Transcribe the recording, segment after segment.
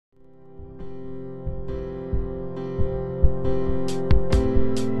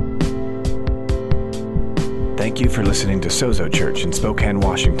you for listening to Sozo Church in Spokane,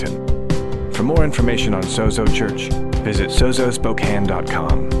 Washington. For more information on Sozo Church, visit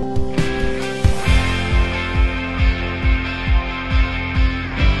sozospokane.com.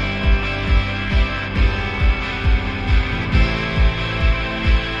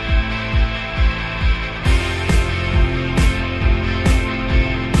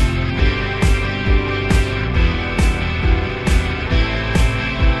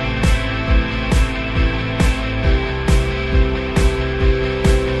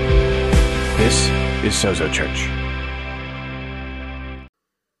 This is Sozo Church.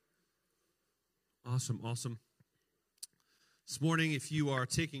 Awesome. This morning, if you are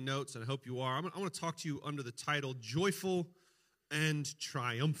taking notes, and I hope you are, I want to talk to you under the title, Joyful and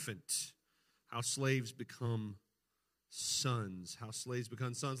Triumphant, How Slaves Become Sons. How Slaves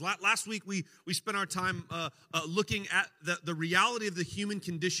Become Sons. Last week, we spent our time looking at the reality of the human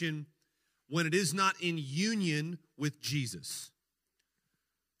condition when it is not in union with Jesus.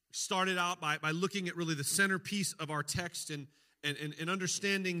 Started out by looking at really the centerpiece of our text and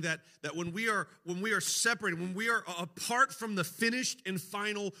understanding that when we are separated, when we are apart from the finished and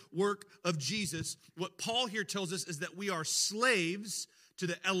final work of Jesus, what Paul here tells us is that we are slaves to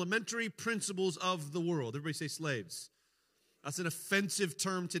the elementary principles of the world. Everybody say slaves. That's an offensive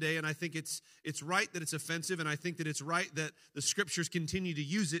term today, and I think it's right that it's offensive, and I think that it's right that the scriptures continue to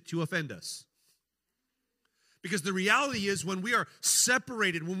use it to offend us. Because the reality is when we are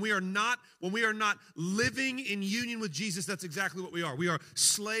separated, when we are not living in union with Jesus, that's exactly what we are. We are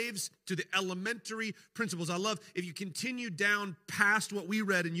slaves to the elementary principles. I love if you continue down past what we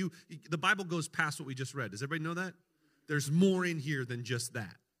read and the Bible goes past what we just read. Does everybody know that? There's more in here than just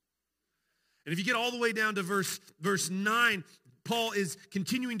that. And if you get all the way down to verse 9, Paul is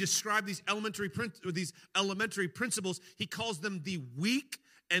continuing to describe these elementary principles. He calls them the weak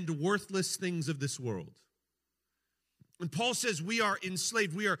and worthless things of this world. And Paul says we are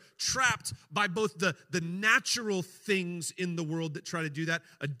enslaved. We are trapped by both the natural things in the world that try to do that,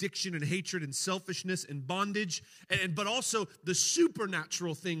 addiction and hatred and selfishness and bondage, but also the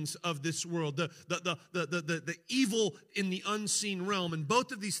supernatural things of this world, the evil in the unseen realm. And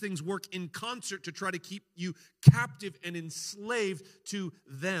both of these things work in concert to try to keep you captive and enslaved to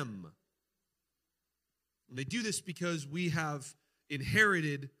them. And they do this because we have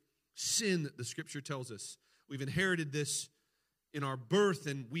inherited sin, the scripture tells us. We've inherited this in our birth,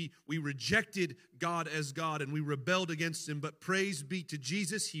 and we rejected God as God, and we rebelled against him. But praise be to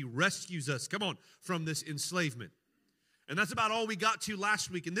Jesus, he rescues us, from this enslavement. And that's about all we got to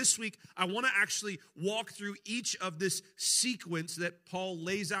last week. And this week, I want to actually walk through each of this sequence that Paul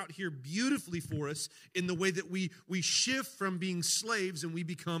lays out here beautifully for us in the way that we shift from being slaves and we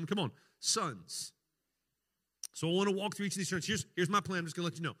become, sons. So I want to walk through each of these terms. Here's my plan. I'm just going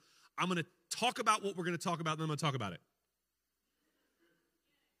to let you know. I'm going to talk about what we're going to talk about, and then I'm going to talk about it.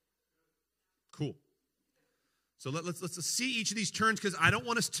 Cool. So let's see each of these turns because I don't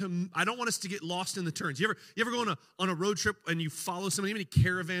want us to get lost in the turns. You ever go on a road trip and you follow somebody? Anybody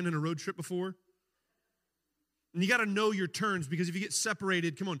caravan in a road trip before? And you got to know your turns because if you get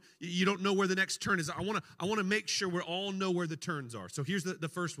separated, you don't know where the next turn is. I want to make sure we all know where the turns are. So here's the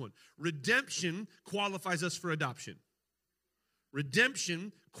first one. Redemption qualifies us for adoption.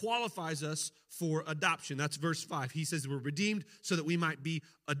 Redemption qualifies us for adoption. That's verse 5. He says we're redeemed so that we might be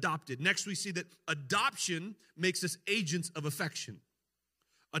adopted. Next, we see that adoption makes us agents of affection.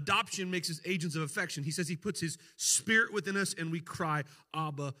 Adoption makes us agents of affection. He says he puts his spirit within us and we cry,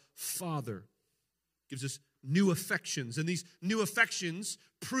 Abba, Father. Gives us new affections. And these new affections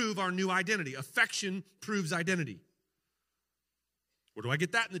prove our new identity. Affection proves identity. Where do I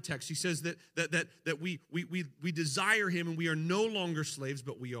get that in the text? He says that we desire him and we are no longer slaves,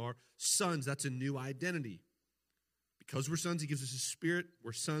 but we are sons. That's a new identity. Because we're sons, he gives us his spirit.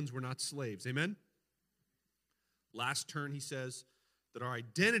 We're sons, we're not slaves. Amen? Last turn, he says that our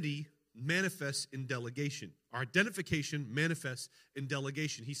identity manifests in delegation. Our identification manifests in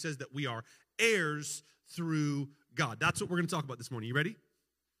delegation. He says that we are heirs through God. That's what we're going to talk about this morning. You ready?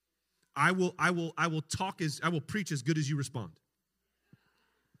 I will preach as good as you respond.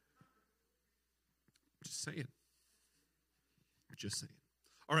 Just saying.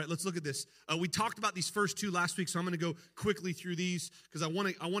 All right, let's look at this. We talked about these first two last week, so I'm going to go quickly through these because I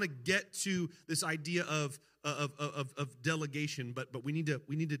want to get to this idea of delegation, but we need to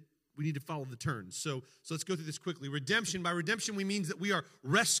follow the turns. So let's go through this quickly. Redemption. By redemption, we mean that we are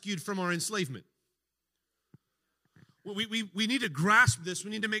rescued from our enslavement. We need to grasp this. We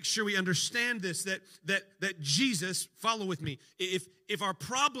need to make sure we understand this, that Jesus, follow with me, if our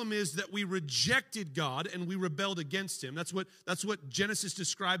problem is that we rejected God and we rebelled against him, that's what Genesis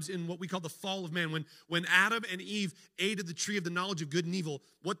describes in what we call the fall of man. When Adam and Eve ate of the tree of the knowledge of good and evil,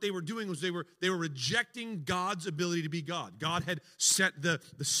 what they were doing was they were rejecting God's ability to be God. God had set the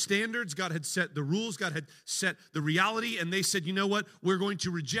standards, God had set the rules, God had set the reality, and they said, you know what, we're going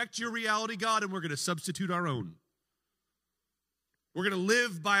to reject your reality, God, and we're going to substitute our own. We're going to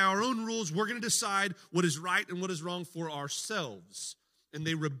live by our own rules. We're going to decide what is right and what is wrong for ourselves. And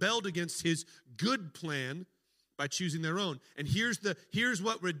they rebelled against his good plan by choosing their own. And here's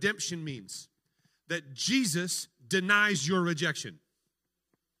what redemption means. That Jesus denies your rejection.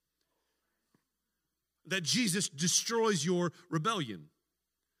 That Jesus destroys your rebellion.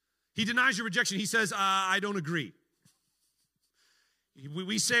 He denies your rejection. He says, I don't agree.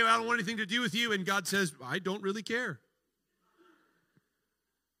 We say, I don't want anything to do with you. And God says, I don't really care.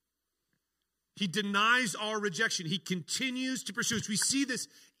 He denies our rejection. He continues to pursue us. We see this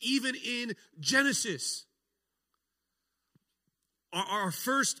even in Genesis. Our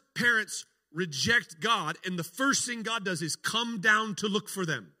first parents reject God, and the first thing God does is come down to look for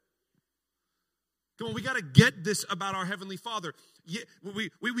them. Come on, we got to get this about our Heavenly Father. We've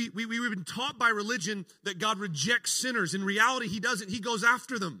been taught by religion that God rejects sinners. In reality, he doesn't. He goes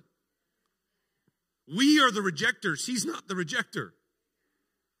after them. We are the rejectors. He's not the rejector.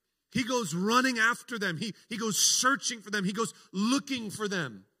 He goes running after them. He goes searching for them. He goes looking for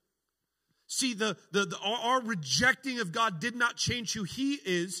them. See, our rejecting of God did not change who he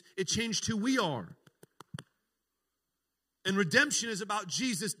is. It changed who we are. And redemption is about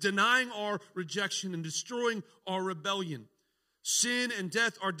Jesus denying our rejection and destroying our rebellion. Sin and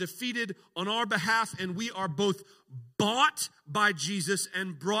death are defeated on our behalf, and we are both bought by Jesus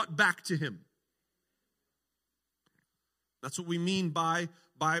and brought back to him. That's what we mean by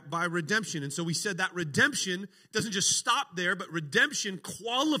redemption. And so we said that redemption doesn't just stop there, but redemption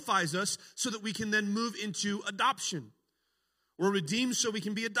qualifies us so that we can then move into adoption. We're redeemed so we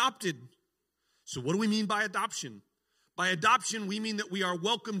can be adopted. So what do we mean by adoption? By adoption, we mean that we are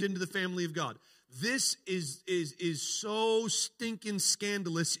welcomed into the family of God. This is so stinking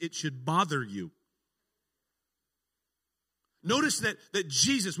scandalous, it should bother you. Notice that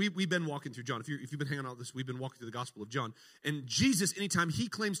Jesus, we've been walking through John. If you've been hanging out with us, we've been walking through the Gospel of John. And Jesus, anytime he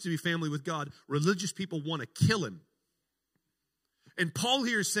claims to be family with God, religious people want to kill him. And Paul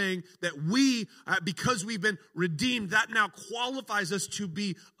here is saying that we, because we've been redeemed, that now qualifies us to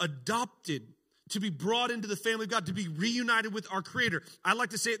be adopted, to be brought into the family of God, to be reunited with our Creator. I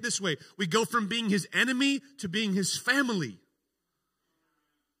like to say it this way. We go from being his enemy to being his family.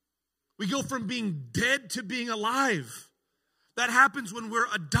 We go from being dead to being alive. That happens when we're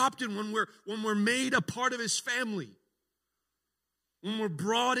adopted, when we're made a part of his family. When we're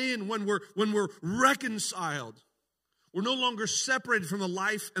brought in, when we're reconciled. We're no longer separated from the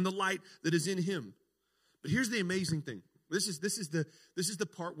life and the light that is in him. But here's the amazing thing. This is the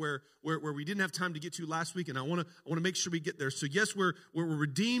part where we didn't have time to get to last week, and I want to make sure we get there. So yes, we're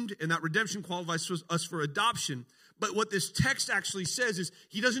redeemed, and that redemption qualifies us for adoption. But what this text actually says is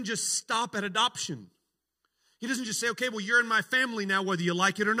he doesn't just stop at adoption. He doesn't just say, okay, well, you're in my family now, whether you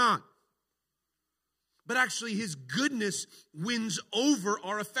like it or not. But actually, his goodness wins over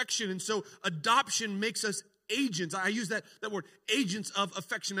our affection. And so adoption makes us agents. I use that word, agents of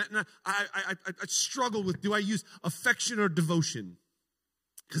affection. And I struggle with, do I use affection or devotion?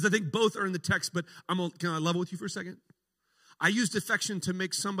 Because I think both are in the text, but can I level with you for a second? I used affection to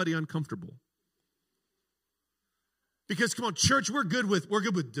make somebody uncomfortable. Because, come on, church, we're good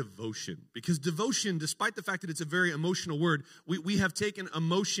with devotion. Because devotion, despite the fact that it's a very emotional word, we have taken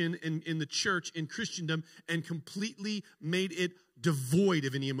emotion in the church, in Christendom, and completely made it devoid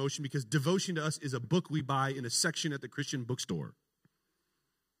of any emotion. Because devotion to us is a book we buy in a section at the Christian bookstore.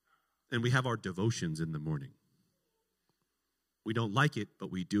 And we have our devotions in the morning. We don't like it,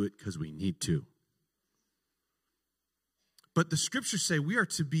 but we do it because we need to. But the scriptures say we are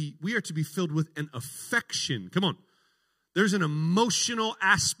to be filled with an affection. Come on. There's an emotional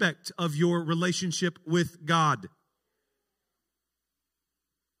aspect of your relationship with God.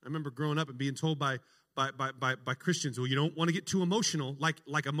 I remember growing up and being told by Christians, well, you don't want to get too emotional,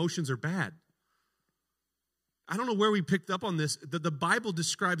 like emotions are bad. I don't know where we picked up on this. The Bible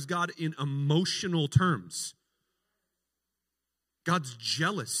describes God in emotional terms. God's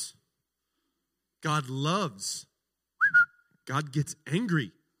jealous. God loves. God gets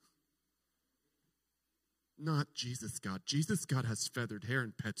angry. Not Jesus God. Jesus God has feathered hair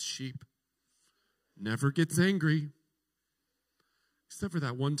and pets sheep. Never gets angry. Except for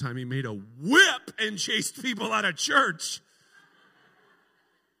that one time he made a whip and chased people out of church.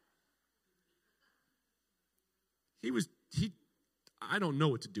 I don't know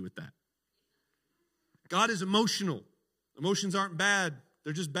what to do with that. God is emotional. Emotions aren't bad.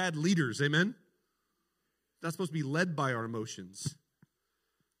 They're just bad leaders. Amen? Not supposed to be led by our emotions.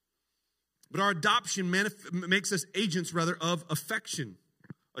 But our adoption makes us agents, rather, of affection.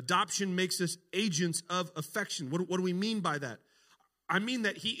 Adoption makes us agents of affection. What do we mean by that? I mean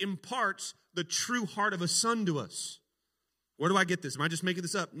that he imparts the true heart of a son to us. Where do I get this? Am I just making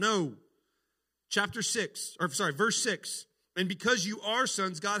this up? No. Verse 6. And because you are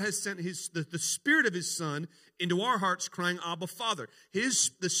sons, God has sent the Spirit of His Son into our hearts, crying, Abba, Father.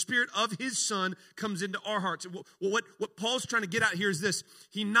 The Spirit of His Son comes into our hearts. What Paul's trying to get at here is this.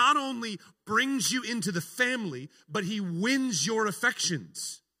 He not only brings you into the family, but He wins your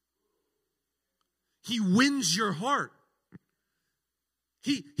affections. He wins your heart.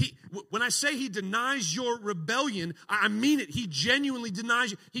 When I say He denies your rebellion, I mean it. He genuinely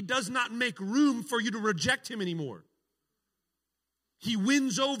denies you. He does not make room for you to reject Him anymore. He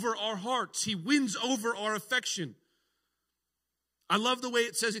wins over our hearts. He wins over our affection. I love the way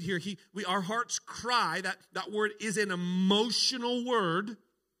it says it here. Our hearts cry. That word is an emotional word.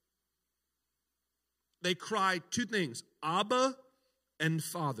 They cry two things, Abba and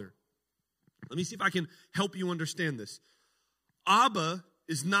Father. Let me see if I can help you understand this. Abba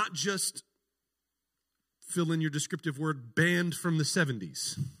is not just, fill in your descriptive word, banned from the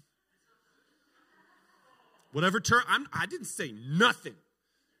 70s. Whatever term, I didn't say nothing.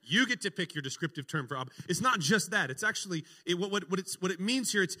 You get to pick your descriptive term for Abba. It's not just that. It's actually, what it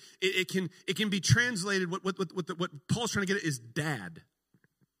means here, it can be translated, what Paul's trying to get at is dad.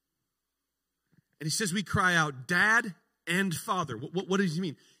 And he says we cry out, Dad and Father. What does he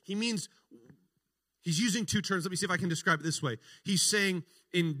mean? He means, he's using two terms. Let me see if I can describe it this way. He's saying,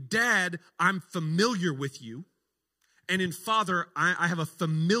 in Dad, I'm familiar with you. And in Father, I have a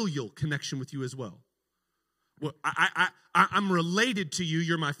familial connection with you as well. Well, I'm related to you,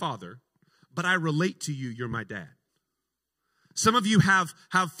 you're my father, but I relate to you, you're my dad. Some of you have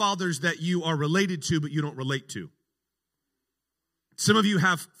fathers that you are related to, but you don't relate to. Some of you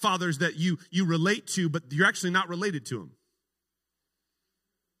have fathers that you relate to, but you're actually not related to them.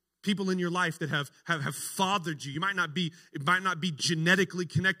 People in your life that have fathered you. It might not be genetically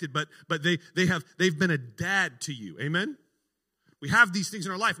connected, but they've been a dad to you. Amen? We have these things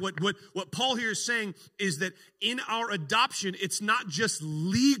in our life. What Paul here is saying is that in our adoption, it's not just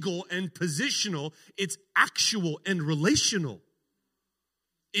legal and positional, it's actual and relational.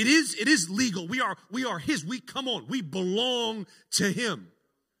 It is legal. We are his. We belong to him.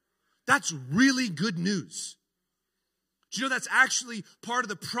 That's really good news. Do you know that's actually part of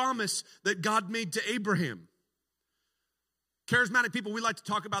the promise that God made to Abraham? Charismatic people, we like to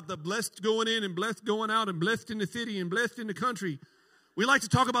talk about the blessed going in and blessed going out and blessed in the city and blessed in the country. We like to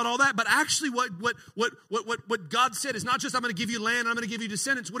talk about all that, but actually what God said is not just I'm going to give you land, I'm going to give you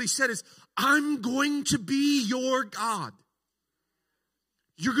descendants. What he said is, I'm going to be your God.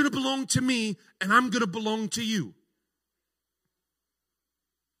 You're going to belong to me, and I'm going to belong to you.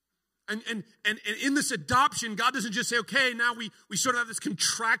 And in this adoption, God doesn't just say, okay, now we sort of have this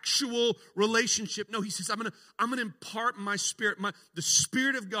contractual relationship. No, he says, I'm going to impart my spirit. The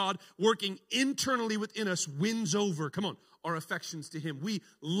Spirit of God working internally within us wins over, come on, our affections to him. We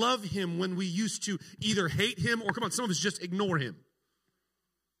love him when we used to either hate him or, come on, some of us just ignore him.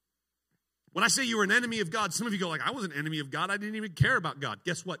 When I say you were an enemy of God, some of you go like, I was an enemy of God. I didn't even care about God.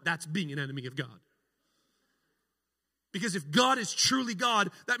 Guess what? That's being an enemy of God. Because if God is truly God,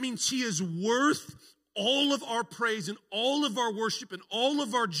 that means he is worth all of our praise and all of our worship and all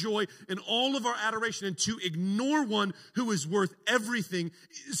of our joy and all of our adoration. And to ignore one who is worth everything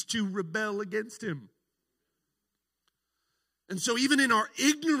is to rebel against him. And so even in our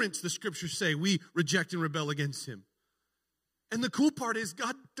ignorance, the scriptures say we reject and rebel against him. And the cool part is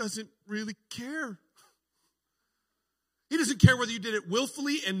God doesn't really care. He doesn't care whether you did it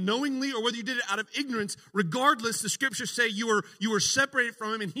willfully and knowingly or whether you did it out of ignorance. Regardless, the scriptures say you were separated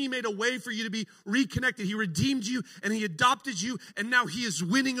from him and he made a way for you to be reconnected. He redeemed you and he adopted you and now he is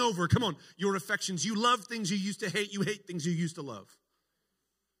winning over, come on, your affections. You love things you used to hate. You hate things you used to love.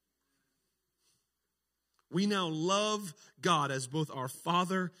 We now love God as both our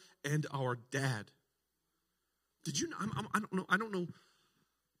Father and our Dad. Did you know? I don't know. I want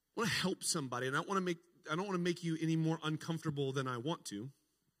to help somebody and I don't want to make you any more uncomfortable than I want to.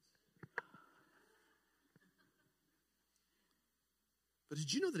 But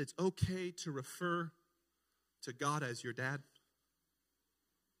did you know that it's okay to refer to God as your dad?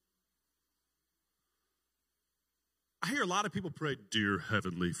 I hear a lot of people pray, "Dear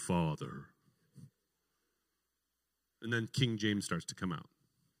Heavenly Father." And then King James starts to come out.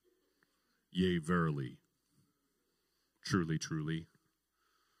 "Yea, verily, truly, truly,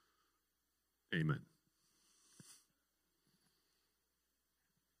 amen."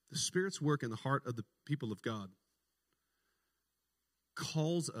 The Spirit's work in the heart of the people of God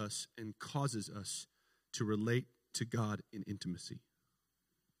calls us and causes us to relate to God in intimacy.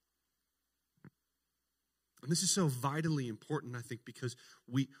 And this is so vitally important, I think, because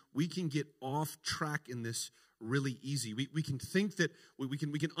we can get off track in this really easy. We can think that we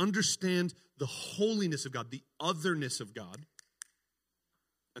can understand the holiness of God, the otherness of God,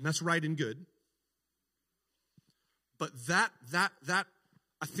 and that's right and good. But that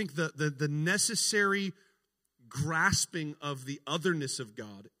I think the necessary grasping of the otherness of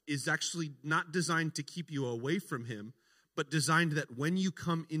God is actually not designed to keep you away from Him, but designed that when you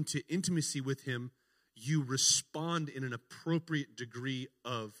come into intimacy with Him, you respond in an appropriate degree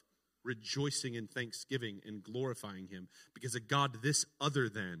of rejoicing and thanksgiving and glorifying Him, because a God this other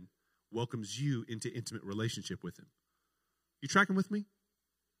than welcomes you into intimate relationship with Him. You tracking with me?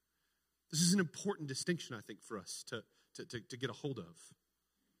 This is an important distinction, I think, for us to get a hold of.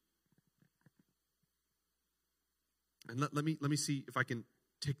 And let me see if I can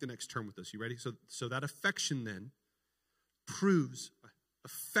take the next turn with this. You ready? So that affection then proves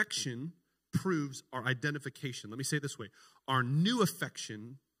our identification. Let me say it this way. Our new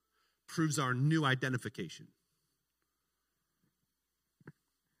affection proves our new identification.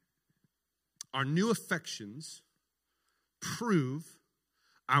 Our new affections prove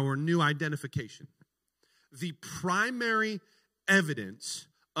our new identification. The primary evidence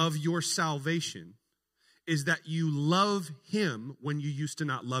of your salvation is that you love Him when you used to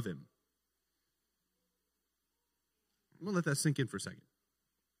not love Him. I'm going to let that sink in for a second.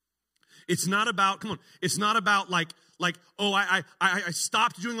 It's not about, it's not about like, oh, I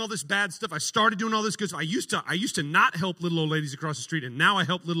stopped doing all this bad stuff. I started doing all this good stuff. I used to not help little old ladies across the street, and now I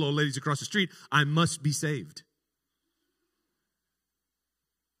help little old ladies across the street. I must be saved.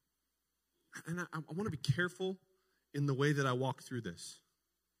 And I want to be careful in the way that I walk through this.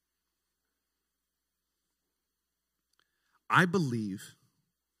 I believe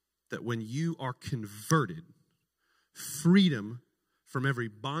that when you are converted, freedom from every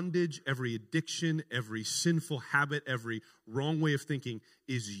bondage, every addiction, every sinful habit, every wrong way of thinking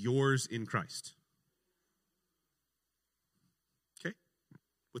is yours in Christ. Okay?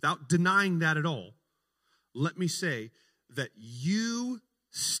 Without denying that at all, let me say that you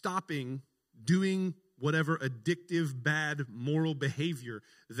stopping doing whatever addictive, bad, moral behavior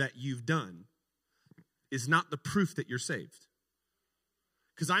that you've done is not the proof that you're saved.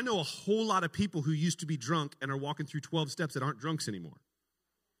 Because I know a whole lot of people who used to be drunk and are walking through 12 steps that aren't drunks anymore.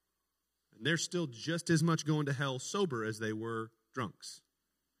 And they're still just as much going to hell sober as they were drunks.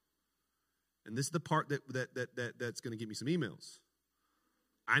 And this is the part that's going to give me some emails.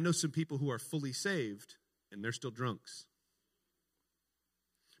 I know some people who are fully saved and they're still drunks.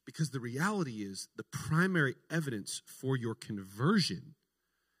 Because the reality is the primary evidence for your conversion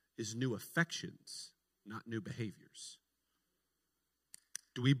is new affections, not new behaviors.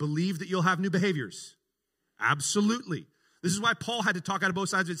 Do we believe that you'll have new behaviors? Absolutely. This is why Paul had to talk out of both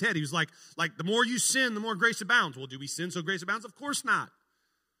sides of his head. He was like the more you sin, the more grace abounds. Well, do we sin so grace abounds? Of course not.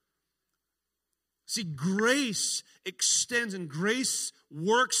 See, grace extends and grace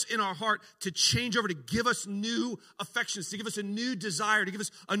works in our heart to change over, to give us new affections, to give us a new desire, to give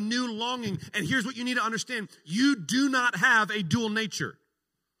us a new longing. And here's what you need to understand. You do not have a dual nature.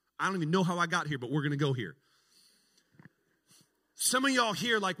 I don't even know how I got here, but we're going to go here. Some of y'all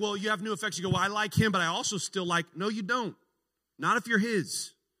here like, well, you have new affection. You go, well, I like him, but I also still like. No, you don't. Not if you're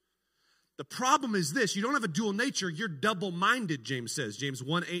his. The problem is this. You don't have a dual nature. You're double-minded, James says. James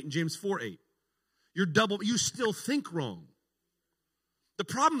 1:8 and James 4:8. You still think wrong. The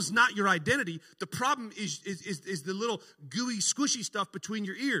problem's not your identity. The problem is the little gooey, squishy stuff between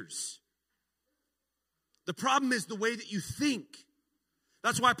your ears. The problem is the way that you think.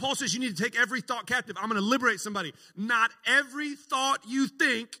 That's why Paul says you need to take every thought captive. I'm going to liberate somebody. Not every thought you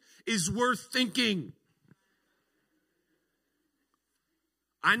think is worth thinking.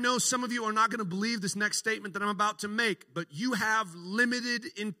 I know some of you are not going to believe this next statement that I'm about to make, but you have limited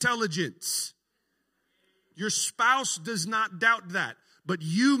intelligence. Your spouse does not doubt that, but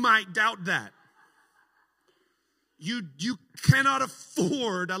you might doubt that. You cannot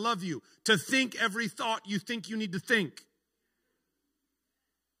afford, I love you, to think every thought you think you need to think.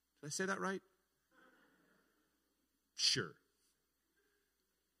 Did I say that right? Sure.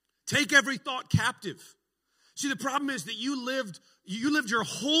 Take every thought captive. See, the problem is that you lived your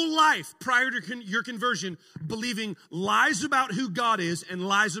whole life prior to your conversion believing lies about who God is and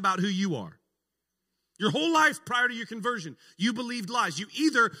lies about who you are. Your whole life prior to your conversion, you believed lies. You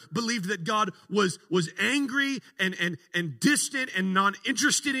either believed that God was angry and distant and not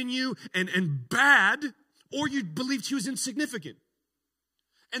interested in you and bad, or you believed he was insignificant.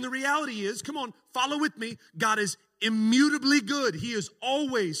 And the reality is, come on, follow with me, God is immutably good. He is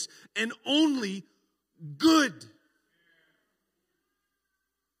always and only good.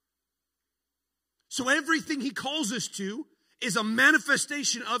 So everything he calls us to is a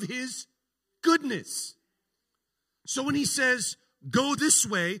manifestation of his goodness. So when he says, go this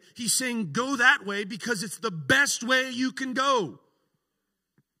way, he's saying go that way because it's the best way you can go.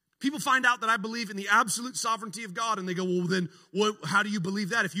 People find out that I believe in the absolute sovereignty of God, and they go, well, then how do you believe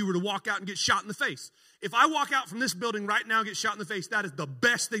that if you were to walk out and get shot in the face? If I walk out from this building right now and get shot in the face, that is the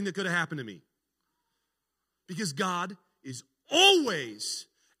best thing that could have happened to me. Because God is always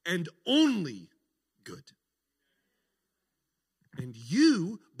and only good. And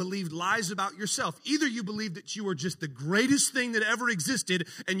you believed lies about yourself. Either you believed that you were just the greatest thing that ever existed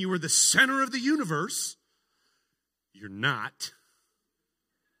and you were the center of the universe. You're not.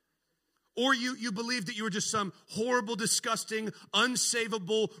 Or you believed that you were just some horrible, disgusting,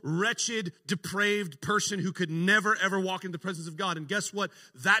 unsavable, wretched, depraved person who could never, ever walk into the presence of God. And guess what?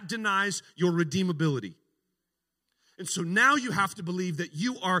 That denies your redeemability. And so now you have to believe that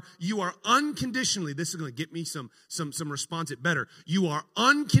you are unconditionally, this is going to get me some response at better. You are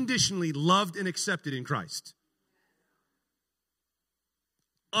unconditionally loved and accepted in Christ.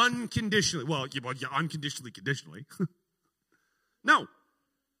 Unconditionally. Well, yeah, unconditionally, conditionally. No.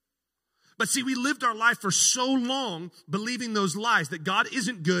 But see, we lived our life for so long believing those lies that God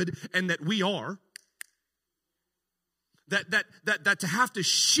isn't good and that we are. That to have to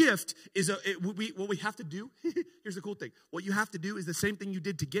shift is what we have to do. Here's the cool thing. What you have to do is the same thing you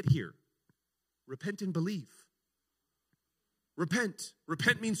did to get here. Repent and believe. Repent.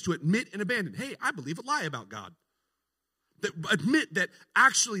 Repent means to admit and abandon. Hey, I believe a lie about God. Admit that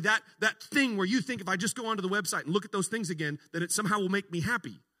actually that thing where you think if I just go onto the website and look at those things again, that it somehow will make me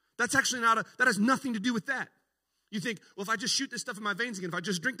happy. That's actually that has nothing to do with that. You think, well, if I just shoot this stuff in my veins again, if I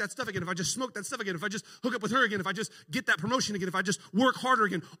just drink that stuff again, if I just smoke that stuff again, if I just hook up with her again, if I just get that promotion again, if I just work harder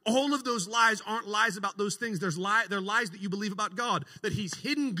again, all of those lies aren't lies about those things. They're lies that you believe about God, that he's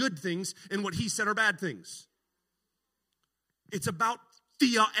hidden good things and what he said are bad things. It's about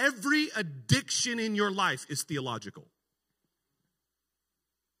every addiction in your life is theological.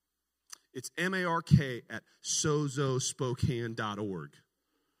 It's mark@sozospokane.org.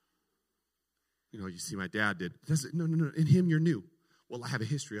 You know, you see my dad did. No. In him you're new. Well, I have a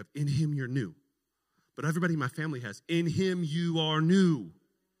history of in him you're new. But everybody in my family has in him you are new.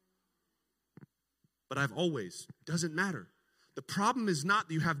 But I've always. Doesn't matter. The problem is not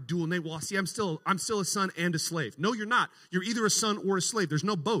that you have dual name. Well, see, I'm still a son and a slave. No, you're not. You're either a son or a slave. There's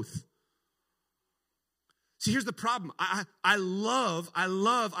no both. See, here's the problem. I love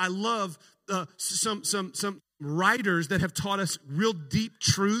some writers that have taught us real deep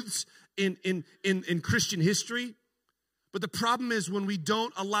truths in Christian history. But the problem is when we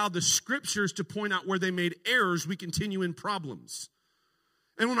don't allow the scriptures to point out where they made errors, we continue in problems.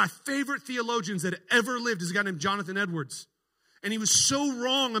 And one of my favorite theologians that ever lived is a guy named Jonathan Edwards. And he was so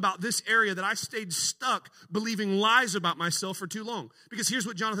wrong about this area that I stayed stuck believing lies about myself for too long. Because here's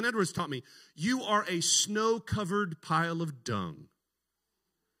what Jonathan Edwards taught me. You are a snow-covered pile of dung.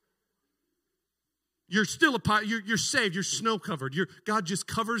 You're still a pile. You're saved. You're snow-covered. God just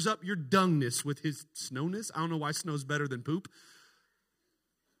covers up your dungness with his snowness. I don't know why snow's better than poop.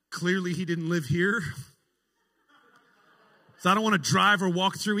 Clearly, he didn't live here. So I don't want to drive or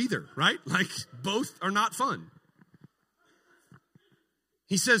walk through either, right? Like, both are not fun.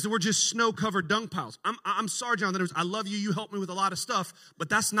 He says that we're just snow-covered dung piles. I'm sorry, Jonathan. I love you. You helped me with a lot of stuff. But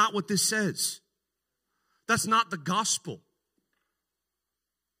that's not what this says. That's not the gospel.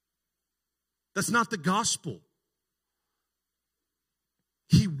 That's not the gospel.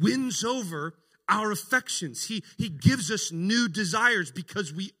 He wins over our affections. He gives us new desires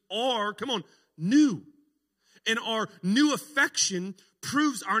because we are, new. And our new affection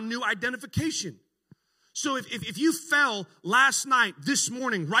proves our new identification. So if you fell last night, this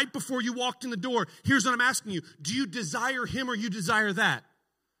morning, right before you walked in the door, here's what I'm asking you. Do you desire him or you desire that?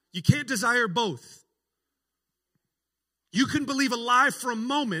 You can't desire both. You can believe a lie for a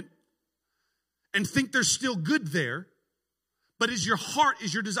moment and think there's still good there, but is your heart,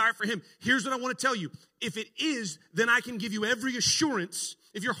 is your desire for him? Here's what I want to tell you. If it is, then I can give you every assurance.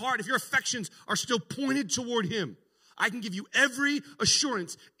 If your heart, if your affections are still pointed toward him, I can give you every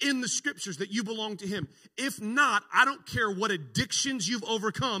assurance in the scriptures that you belong to him. If not, I don't care what addictions you've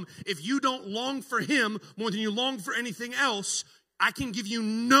overcome. If you don't long for him more than you long for anything else, I can give you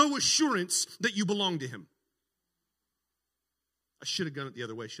no assurance that you belong to him. I should have done it the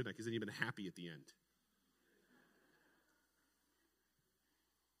other way, shouldn't I? Because then you've been happy at the end.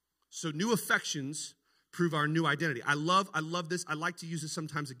 So new affections prove our new identity. I love this. I like to use this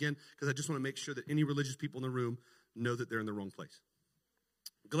sometimes again because I just want to make sure that any religious people in the room know that they're in the wrong place.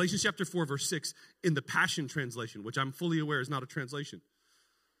 Galatians chapter 4, verse 6, in the Passion Translation, which I'm fully aware is not a translation.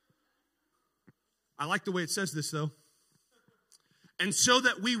 I like the way it says this, though. And so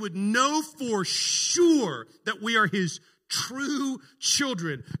that we would know for sure that we are his true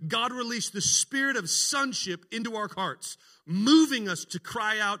children, God released the spirit of sonship into our hearts, moving us to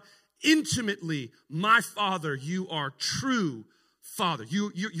cry out intimately, my Father, you are true Father.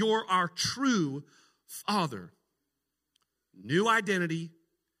 You're our true Father. New identity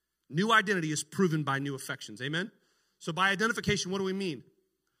is proven by new affections. Amen? So by identification, what do we mean?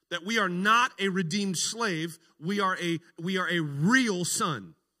 That we are not a redeemed slave. We are a real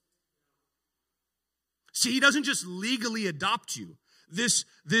son. See, he doesn't just legally adopt you. This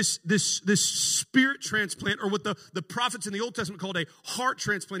spirit transplant, or what the prophets in the Old Testament called a heart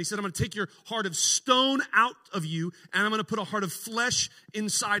transplant. He said, I'm going to take your heart of stone out of you, and I'm going to put a heart of flesh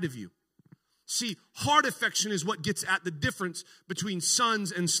inside of you. See, heart affection is what gets at the difference between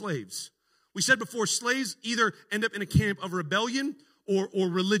sons and slaves. We said before, slaves either end up in a camp of rebellion or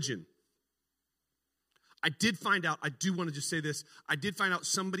religion. I did find out, I do want to just say this, I did find out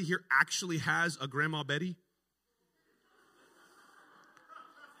somebody here actually has a Grandma Betty.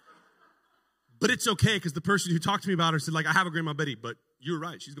 But it's okay, because the person who talked to me about her said, like, I have a Grandma Betty, but you're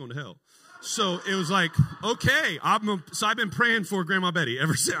right, she's going to hell. So it was like, okay, so I've been praying for Grandma Betty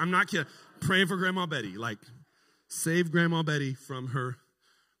ever since. I'm not kidding. Praying for Grandma Betty, like, save Grandma Betty from her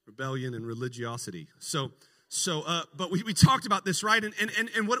rebellion and religiosity. But we talked about this, right?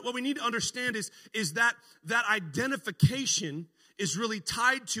 And what we need to understand is that identification is really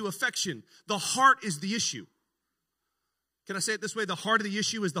tied to affection. The heart is the issue. Can I say it this way? The heart of the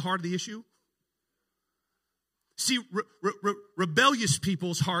issue is the heart of the issue. See, rebellious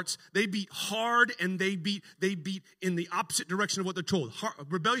people's hearts, they beat hard, and they beat in the opposite direction of what they're told.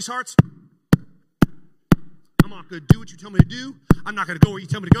 Rebellious hearts, I'm not going to do what you tell me to do. I'm not going to go where you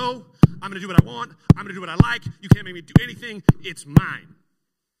tell me to go. I'm going to do what I want. I'm going to do what I like. You can't make me do anything. It's mine.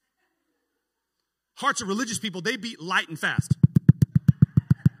 Hearts of religious people, they beat light and fast.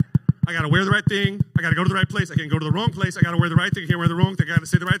 I got to wear the right thing. I got to go to the right place. I can't go to the wrong place. I got to wear the right thing. I can't wear the wrong thing. I got to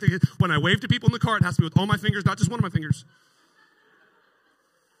say the right thing. When I wave to people in the car, it has to be with all my fingers, not just one of my fingers.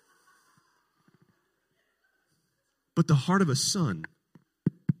 But the heart of a son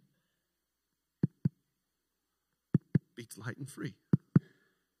beats light and free.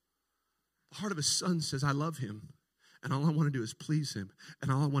 The heart of a son says, I love him, and all I want to do is please him,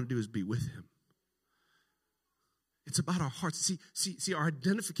 and all I want to do is be with him. It's about our hearts. See, our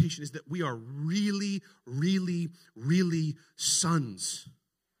identification is that we are really, really, really sons.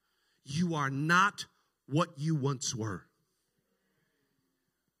 You are not what you once were.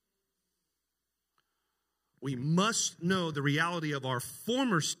 We must know the reality of our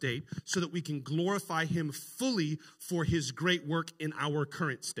former state so that we can glorify him fully for his great work in our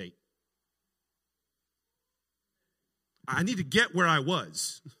current state. I need to get where I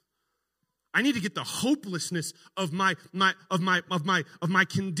was. I need to get the hopelessness of my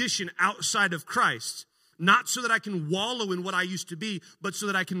condition outside of Christ, not so that I can wallow in what I used to be, but so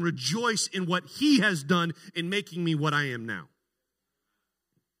that I can rejoice in what he has done in making me what I am now.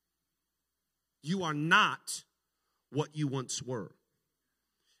 You are not what you once were.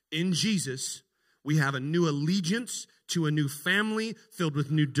 In Jesus, we have a new allegiance to a new family filled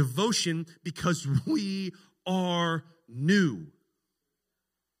with new devotion because we are new.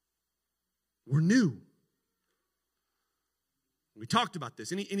 We're new. We talked about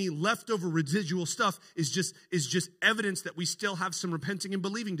this. Any leftover residual stuff is just evidence that we still have some repenting and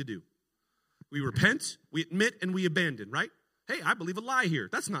believing to do. We repent, we admit, and we abandon, right? Hey, I believe a lie here.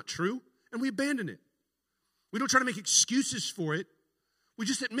 That's not true. And we abandon it. We don't try to make excuses for it. We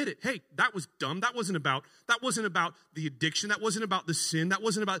just admit it. Hey, that was dumb. That wasn't about the addiction. That wasn't about the sin. It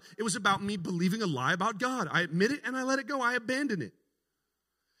was about me believing a lie about God. I admit it and I let it go. I abandon it.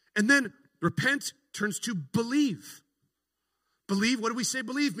 And then repent turns to believe. Believe, what do we say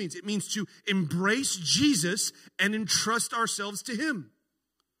believe means? It means to embrace Jesus and entrust ourselves to him.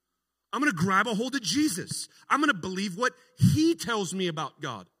 I'm going to grab a hold of Jesus. I'm going to believe what he tells me about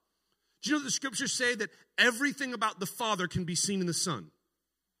God. Do you know that the scriptures say that everything about the Father can be seen in the Son?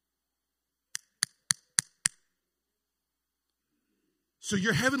 So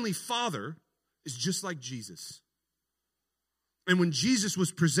your heavenly Father is just like Jesus. And when Jesus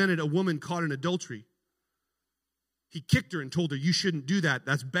was presented a woman caught in adultery, he kicked her and told her, you shouldn't do that.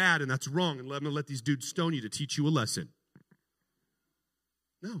 That's bad and that's wrong. And I'm going to let these dudes stone you to teach you a lesson.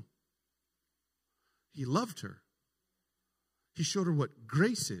 No. He loved her. He showed her what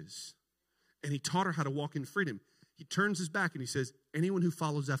grace is. And he taught her how to walk in freedom. He turns his back and he says, anyone who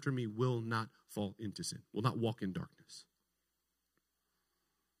follows after me will not fall into sin, will not walk in darkness.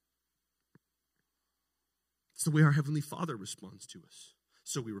 It's the way our Heavenly Father responds to us.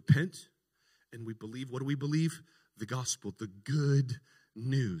 So we repent and we believe. What do we believe? The gospel, the good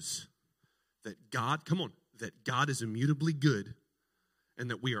news that God, come on, that God is immutably good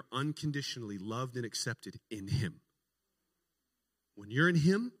and that we are unconditionally loved and accepted in Him. When you're in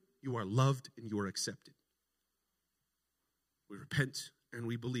Him, you are loved and you are accepted. We repent and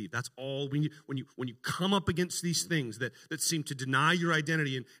we believe. That's all we need. When you come up against these things that seem to deny your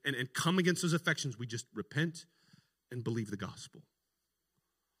identity and come against those affections, we just repent and believe the gospel.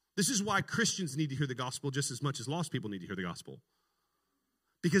 This is why Christians need to hear the gospel just as much as lost people need to hear the gospel.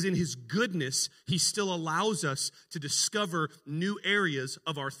 Because in His goodness, He still allows us to discover new areas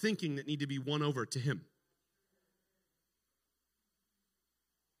of our thinking that need to be won over to Him.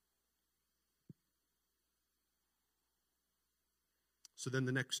 So then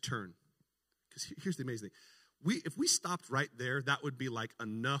the next turn, because here's the amazing thing. If we stopped right there, that would be like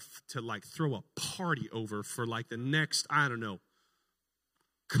enough to like throw a party over for like the next, I don't know,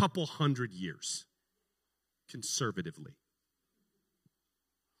 couple hundred years, conservatively.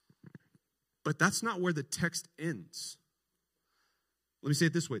 But that's not where the text ends. Let me say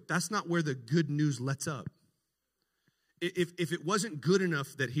it this way. That's not where the good news lets up. If it wasn't good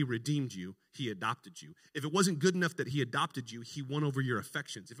enough that He redeemed you, He adopted you. If it wasn't good enough that He adopted you, He won over your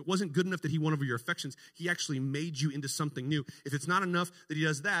affections. If it wasn't good enough that He won over your affections, He actually made you into something new. If it's not enough that He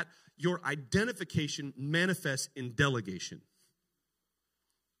does that, your identification manifests in delegation.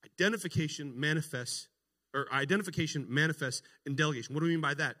 Identification manifests in delegation. What do we mean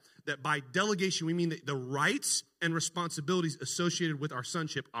by that? That by delegation, we mean that the rights and responsibilities associated with our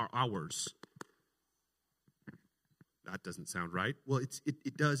sonship are ours. That doesn't sound right. Well,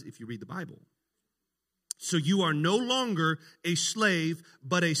 it does if you read the Bible. So you are no longer a slave,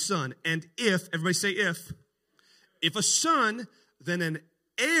 but a son. And everybody say if a son, then an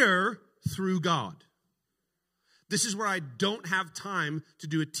heir through God. This is where I don't have time to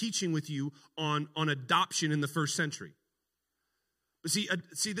do a teaching with you on adoption in the first century. But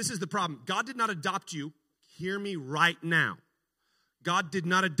see, this is the problem. God did not adopt you. Hear me right now. God did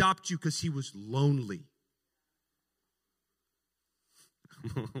not adopt you because He was lonely.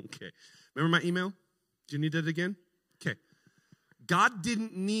 Okay. Remember my email? Do you need that again? Okay. God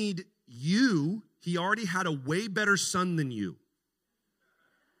didn't need you. He already had a way better son than you.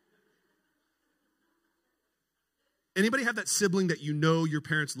 Anybody have that sibling that you know your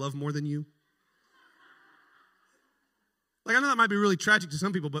parents love more than you? Like, I know that might be really tragic to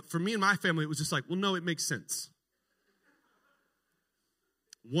some people, but for me and my family, it was just like, well, no, it makes sense.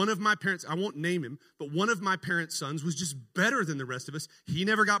 One of my parents, I won't name him, but one of my parents' sons was just better than the rest of us. He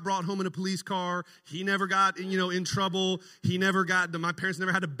never got brought home in a police car. He never got, in trouble. My parents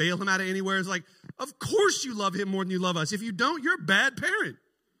never had to bail him out of anywhere. It's like, of course you love him more than you love us. If you don't, you're a bad parent.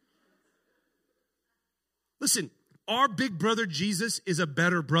 Listen, our big brother Jesus is a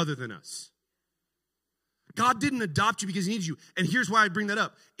better brother than us. God didn't adopt you because He needs you. And here's why I bring that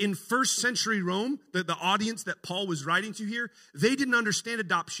up. In first century Rome, the audience that Paul was writing to here, they didn't understand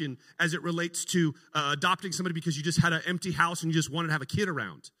adoption as it relates to adopting somebody because you just had an empty house and you just wanted to have a kid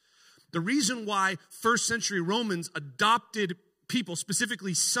around. The reason why first century Romans adopted people,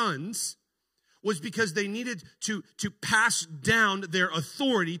 specifically sons, was because they needed to pass down their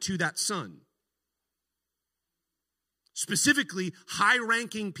authority to that son. Specifically,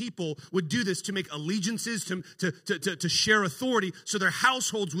 high-ranking people would do this to make allegiances, to share authority, so their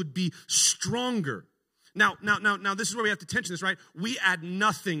households would be stronger. Now, this is where we have to tension this, right? We add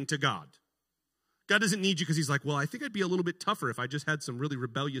nothing to God. God doesn't need you because He's like, well, I think I'd be a little bit tougher if I just had some really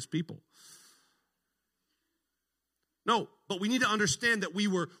rebellious people. No, but we need to understand that we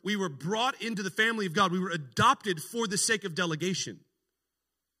were brought into the family of God. We were adopted for the sake of delegation,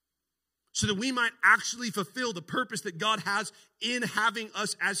 so that we might actually fulfill the purpose that God has in having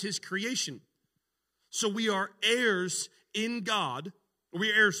us as His creation. So we are heirs in God, or we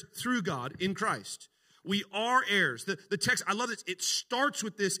are heirs through God in Christ. We are heirs. The text, I love this. It starts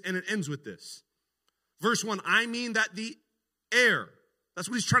with this and it ends with this. Verse 1, I mean that the heir, that's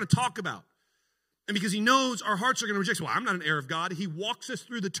what he's trying to talk about. And because he knows our hearts are going to reject, well, I'm not an heir of God, he walks us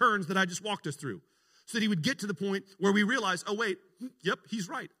through the turns that I just walked us through, so that he would get to the point where we realize, oh wait, yep, he's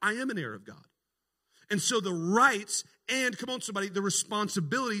right. I am an heir of God. And so the rights and, come on somebody, the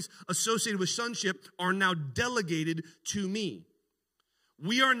responsibilities associated with sonship are now delegated to me.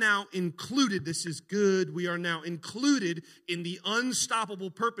 We are now included, this is good, we are now included in the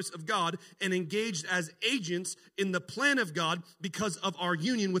unstoppable purpose of God and engaged as agents in the plan of God because of our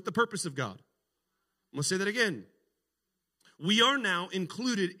union with the purpose of God. I'm going to say that again. We are now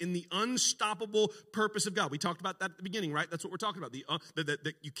included in the unstoppable purpose of God. We talked about that at the beginning, right? That's what we're talking about,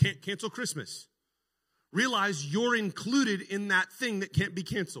 that you can't cancel Christmas. Realize you're included in that thing that can't be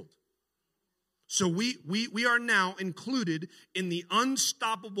canceled. So we are now included in the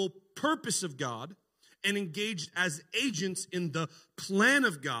unstoppable purpose of God and engaged as agents in the plan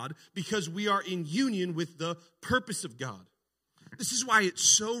of God because we are in union with the purpose of God. This is why it's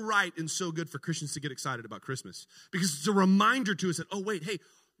so right and so good for Christians to get excited about Christmas. Because it's a reminder to us that, oh wait, hey,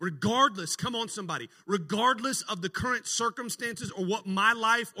 regardless, come on somebody, regardless of the current circumstances or what my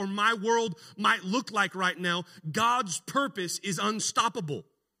life or my world might look like right now, God's purpose is unstoppable.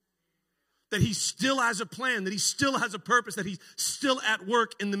 That he still has a plan, that he still has a purpose, that he's still at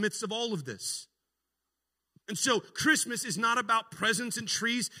work in the midst of all of this. And so Christmas is not about presents and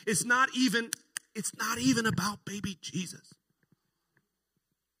trees. It's not even about baby Jesus.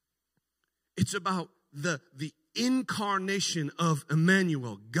 It's about the incarnation of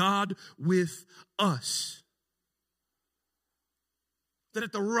Emmanuel, God with us. That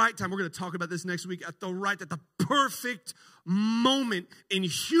at the right time, we're going to talk about this next week, at the perfect moment in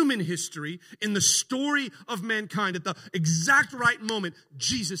human history, in the story of mankind, at the exact right moment,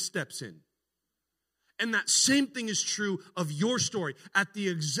 Jesus steps in. And that same thing is true of your story. At the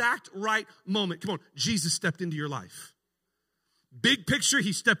exact right moment, come on, Jesus stepped into your life. Big picture,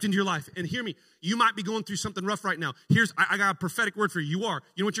 he stepped into your life. And hear me, you might be going through something rough right now. I got a prophetic word for you. You are.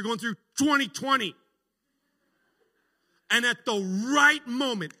 You know what you're going through? 2020. And at the right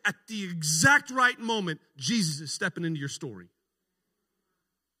moment, at the exact right moment, Jesus is stepping into your story.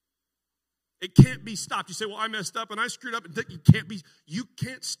 It can't be stopped. You say, well, I messed up and I screwed up. You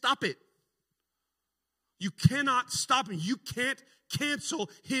can't stop it. You cannot stop him. You can't cancel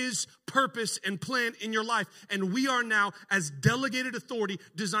his purpose and plan in your life. And we are now, as delegated authority,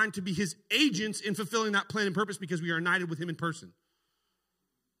 designed to be his agents in fulfilling that plan and purpose because we are united with him in person.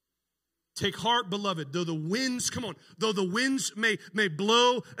 Take heart, beloved, though the winds may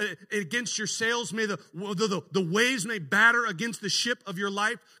blow against your sails, though the waves may batter against the ship of your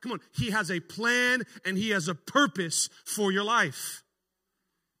life. Come on, he has a plan and he has a purpose for your life.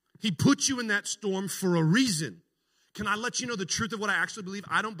 He put you in that storm for a reason. Can I let you know the truth of what I actually believe?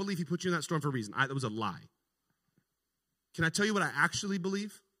 I don't believe he put you in that storm for a reason. That was a lie. Can I tell you what I actually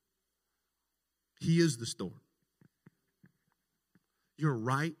believe? He is the storm. You're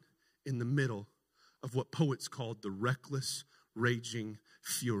right in the middle of what poets called the reckless, raging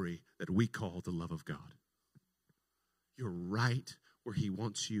fury that we call the love of God. You're right where he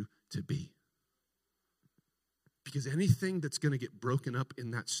wants you to be. Because anything that's going to get broken up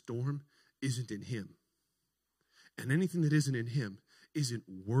in that storm isn't in him. And anything that isn't in him isn't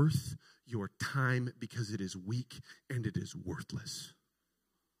worth your time because it is weak and it is worthless.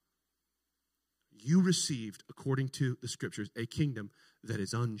 You received, according to the scriptures, a kingdom that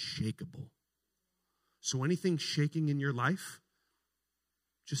is unshakable. So anything shaking in your life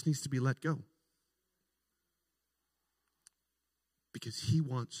just needs to be let go. Because he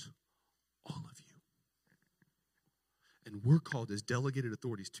wants all of you. And we're called as delegated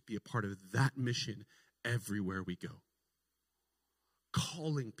authorities to be a part of that mission everywhere we go.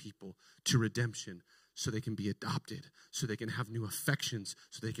 Calling people to redemption so they can be adopted, so they can have new affections,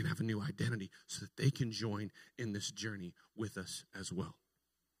 so they can have a new identity, so that they can join in this journey with us as well.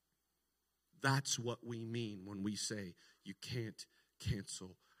 That's what we mean when we say you can't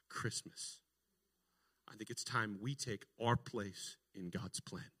cancel Christmas. I think it's time we take our place in God's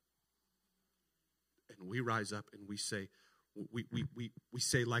plan. And we rise up and we say, we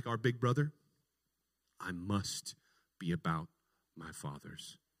say like our big brother, I must be about my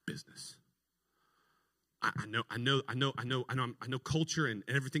Father's business. I know culture and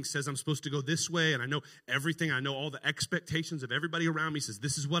everything says I'm supposed to go this way, and I know everything. I know all the expectations of everybody around me says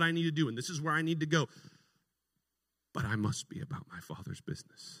this is what I need to do and this is where I need to go. But I must be about my Father's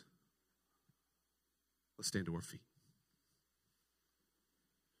business. Let's stand to our feet.